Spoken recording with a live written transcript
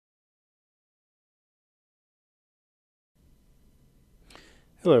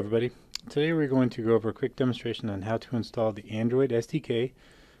Hello everybody. Today we're going to go over a quick demonstration on how to install the Android SDK,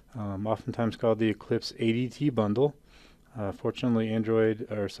 oftentimes called the Eclipse ADT bundle. Fortunately, Android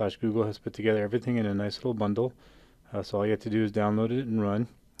or / Google has put together everything in a nice little bundle. So all you have to do is download it and run,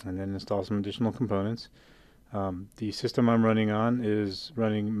 and then install some additional components. The system I'm running on is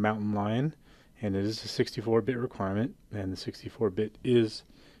running Mountain Lion, and it is a 64-bit requirement, and the 64-bit is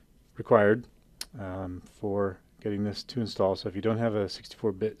required for getting this to install. So if you don't have a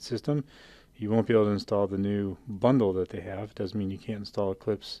 64-bit system, you won't be able to install the new bundle that they have. Doesn't mean you can't install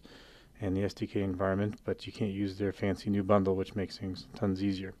Eclipse and the SDK environment, but you can't use their fancy new bundle, which makes things tons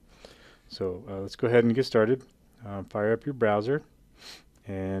easier. So let's go ahead and get started. Fire up your browser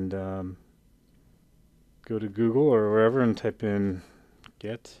and go to Google or wherever and type in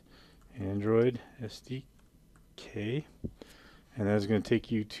get Android SDK, and that's going to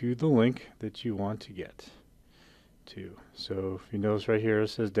take you to the link that you want to get to. So if you notice right here it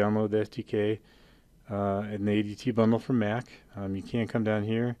says download the SDK and the ADT bundle for Mac. You can come down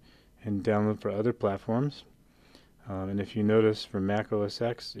here and download for other platforms. And if you notice for Mac OS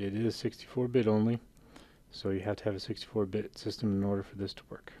X, it is 64-bit only, so you have to have a 64-bit system in order for this to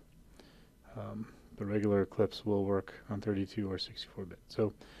work. The regular Eclipse will work on 32 or 64-bit.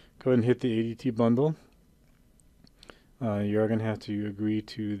 So go ahead and hit the ADT bundle. You are going to have to agree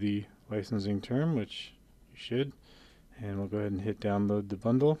to the licensing term, which you should. And we'll go ahead and hit download the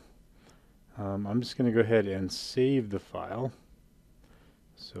bundle. I'm just going to go ahead and save the file.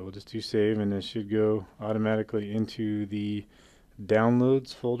 So we'll just do save, and it should go automatically into the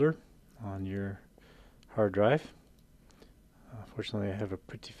downloads folder on your hard drive. Fortunately, I have a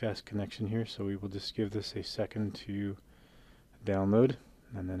pretty fast connection here, so we will just give this a second to download,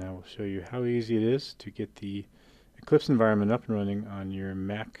 and then I will show you how easy it is to get the Eclipse environment up and running on your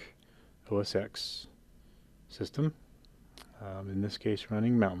Mac OS X system. In this case,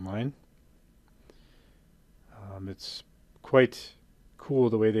 running Mountain Lion. It's quite cool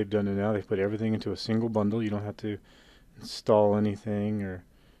the way they've done it now. They've put everything into a single bundle. You don't have to install anything or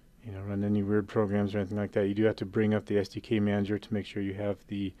run any weird programs or anything like that. You do have to bring up the SDK manager to make sure you have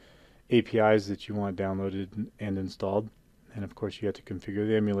the APIs that you want downloaded and installed. And of course you have to configure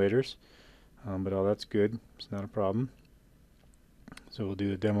the emulators, but all that's good. It's not a problem. So we'll do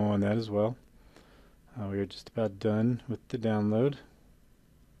the demo on that as well. We are just about done with the download.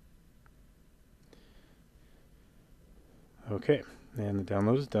 Okay, and the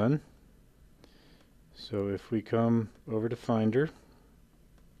download is done. So if we come over to Finder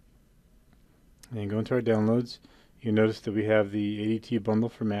and go into our downloads, you notice that we have the ADT bundle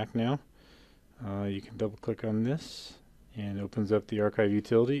for Mac now. You can double click on this and it opens up the archive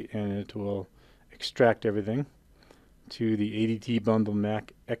utility, and it will extract everything to the ADT bundle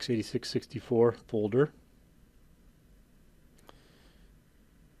Mac x86-64 folder.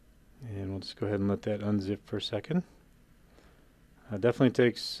 And we'll just go ahead and let that unzip for a second. Definitely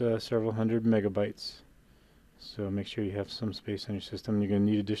takes several hundred megabytes, so make sure you have some space on your system. You're going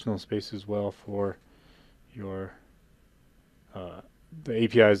to need additional space as well for your the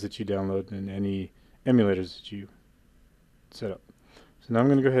APIs that you download and any emulators that you set up. So now I'm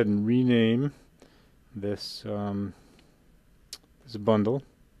going to go ahead and rename this this bundle.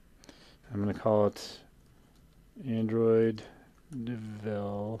 I'm going to call it Android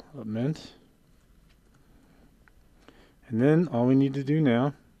Development. And then all we need to do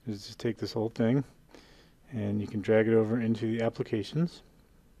now is just take this whole thing, and you can drag it over into the applications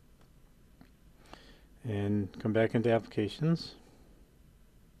and come back into applications,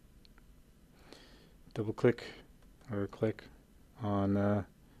 double click or click on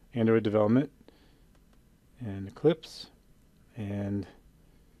Android Development and Eclipse, and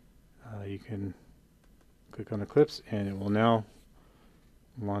you can click on Eclipse and it will now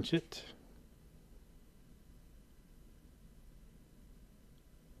launch it.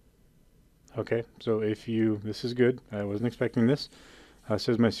 Okay, so this is good. I wasn't expecting this. It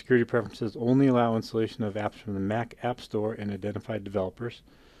says my security preferences only allow installation of apps from the Mac App Store and identified developers.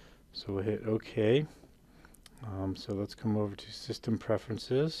 So we'll hit OK. So let's come over to System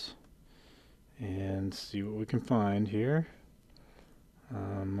Preferences and see what we can find here.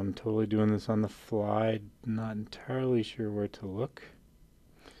 I'm totally doing this on the fly, not entirely sure where to look.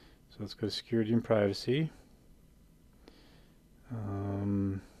 So let's go to Security and Privacy.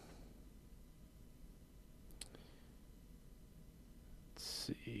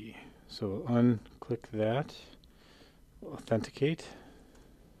 See. So unclick that. Authenticate.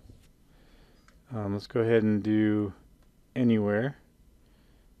 Let's go ahead and do anywhere.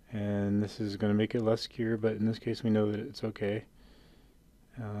 And this is going to make it less secure, but in this case we know that it's okay.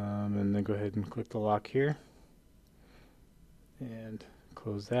 And then go ahead and click the lock here. And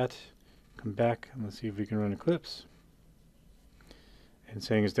close that, come back, and let's see if we can run Eclipse. And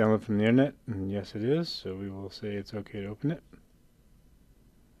saying it's downloaded from the internet, and yes it is, so we will say it's okay to open it.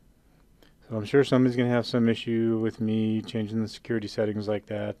 So I'm sure somebody's going to have some issue with me changing the security settings like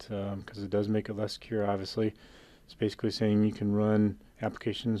that, because it does make it less secure, obviously. It's basically saying you can run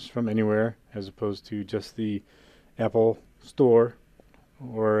applications from anywhere as opposed to just the Apple Store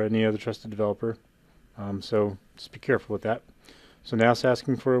or any other trusted developer. So just be careful with that. So now it's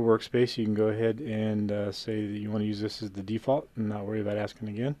asking for a workspace. You can go ahead and say that you want to use this as the default and not worry about asking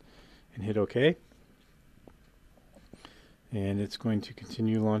again, and hit OK. And it's going to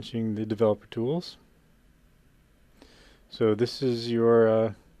continue launching the developer tools. So this is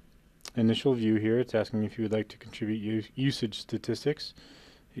your initial view here. It's asking if you would like to contribute usage statistics.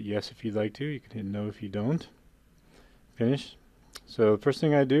 Hit yes if you'd like to. You can hit no if you don't. Finish. So the first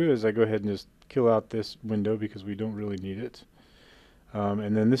thing I do is I go ahead and just kill out this window because we don't really need it.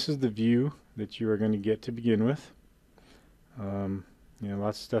 And then this is the view that you are going to get to begin with.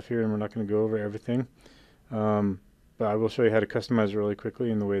 Lots of stuff here, and we're not going to go over everything. But I will show you how to customize it really quickly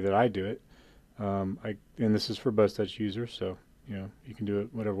in the way that I do it. And this is for BuzzTouch users, so you can do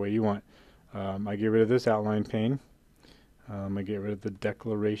it whatever way you want. I get rid of this outline pane. I get rid of the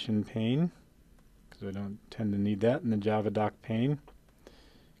declaration pane because I don't tend to need that, and the Java doc pane.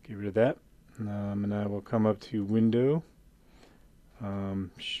 Get rid of that. And I will come up to Window,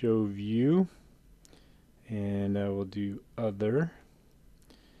 Show View, and I will do Other,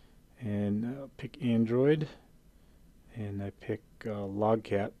 and I'll pick Android, and I pick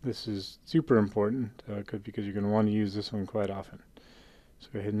Logcat. This is super important because you're going to want to use this one quite often. So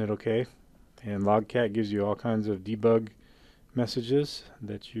go ahead and hit OK. And Logcat gives you all kinds of debug messages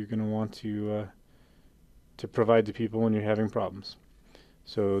that you're going to want to provide to people when you're having problems.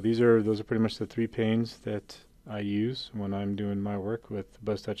 So those are pretty much the three panes that I use when I'm doing my work with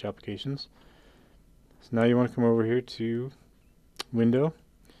BuzzTouch applications. So now you want to come over here to Window.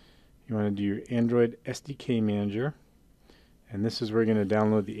 You want to do your Android SDK Manager, and this is where you're going to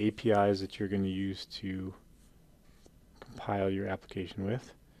download the APIs that you're going to use to compile your application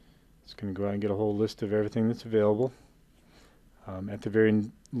with. It's going to go out and get a whole list of everything that's available. At the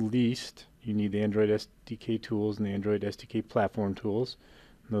very least, you need the Android SDK tools and the Android SDK platform tools.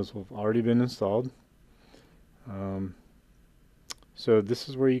 And those have already been installed. So this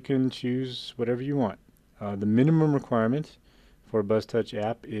is where you can choose whatever you want. The minimum requirement for a BuzzTouch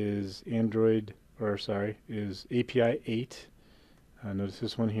app is is API 8. Notice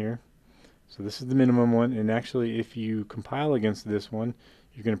this one here. So this is the minimum one, and actually if you compile against this one,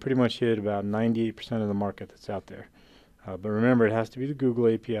 you're going to pretty much hit about 98% of the market that's out there. But remember, it has to be the Google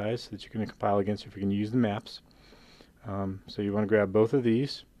APIs that you're going to compile against if you're going to use the maps. So you want to grab both of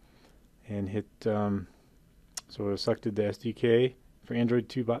these and hit, so I've selected the SDK for Android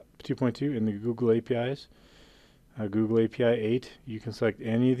 2.2 and the Google APIs. Google API 8, you can select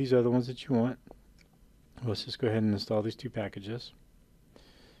any of these other ones that you want. Let's just go ahead and install these two packages.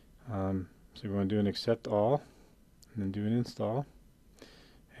 So we're going to do an accept all and then do an install.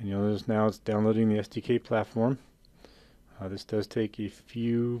 And you'll notice now it's downloading the SDK platform. This does take a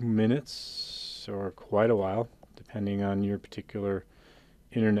few minutes or quite a while, depending on your particular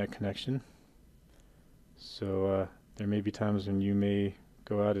internet connection. So there may be times when you may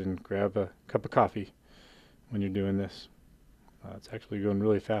go out and grab a cup of coffee when you're doing this. It's actually going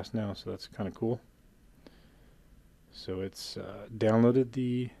really fast now, so that's kind of cool. So it's downloaded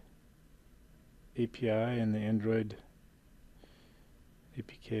the API and the Android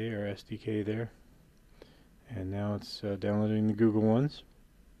APK or SDK there. And now it's downloading the Google ones.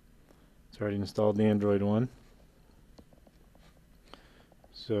 It's already installed the Android one.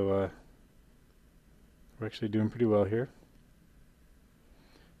 So we're actually doing pretty well here.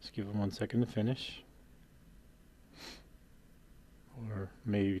 Just give it 1 second to finish. Or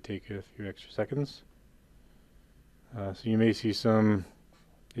maybe take a few extra seconds. So you may see some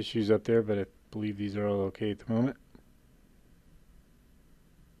issues up there, but I believe these are all okay at the moment.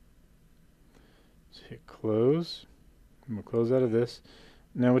 So hit close. And we'll close out of this.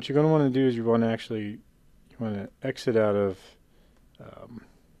 Now what you're going to want to do is you want to exit out of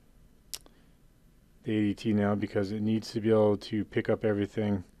the ADT now, because it needs to be able to pick up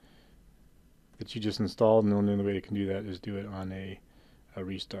everything that you just installed, and the only way it can do that is do it on a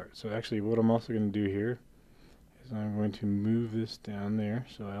restart. So actually what I'm also going to do here is I'm going to move this down there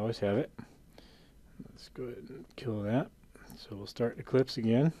so I always have it. Let's go ahead and kill that. So we'll start Eclipse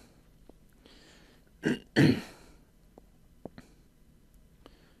again.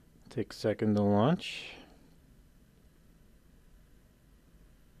 Take a second to launch.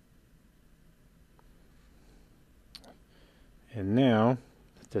 And now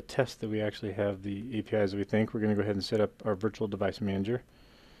to test that we actually have the APIs that we think, we're going to go ahead and set up our virtual device manager.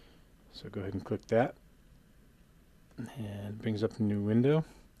 So go ahead and click that, and it brings up a new window.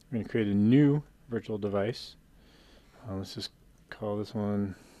 We're going to create a new virtual device. Let's just call this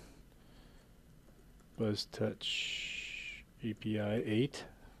one BuzzTouch API 8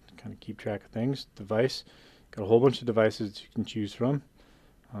 to kind of keep track of things. Device, got a whole bunch of devices you can choose from.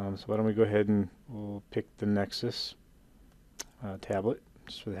 So why don't we go ahead and we'll pick the Nexus tablet,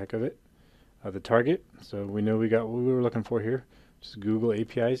 just for the heck of it. The target, so we know we got what we were looking for here, just Google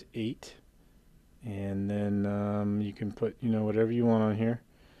APIs 8, and then you can put whatever you want on here.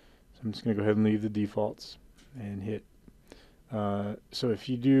 So I'm just going to go ahead and leave the defaults and hit. So if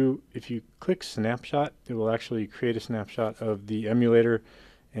you click snapshot, it will actually create a snapshot of the emulator,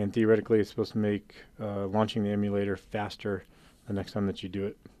 and theoretically it's supposed to make launching the emulator faster the next time that you do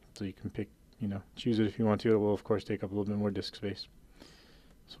it. So you can pick, choose it if you want to. It will of course take up a little bit more disk space.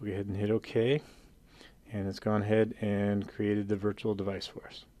 So we'll go ahead and hit OK, and it's gone ahead and created the virtual device for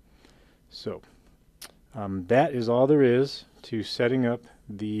us. So that is all there is to setting up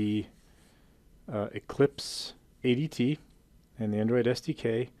the Eclipse ADT and the Android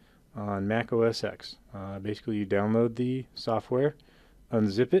SDK on Mac OS X. Basically, you download the software,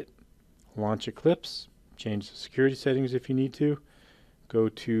 unzip it, launch Eclipse, change the security settings if you need to, go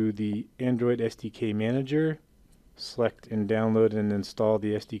to the Android SDK manager, select and download and install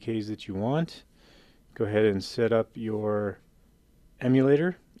the SDKs that you want. Go ahead and set up your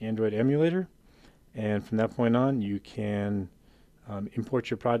emulator, Android emulator, and from that point on you can import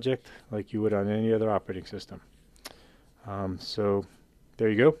your project like you would on any other operating system. So there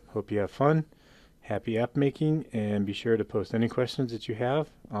you go. Hope you have fun. Happy app making, and be sure to post any questions that you have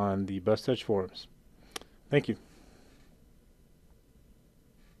on the BuzzTouch forums. Thank you.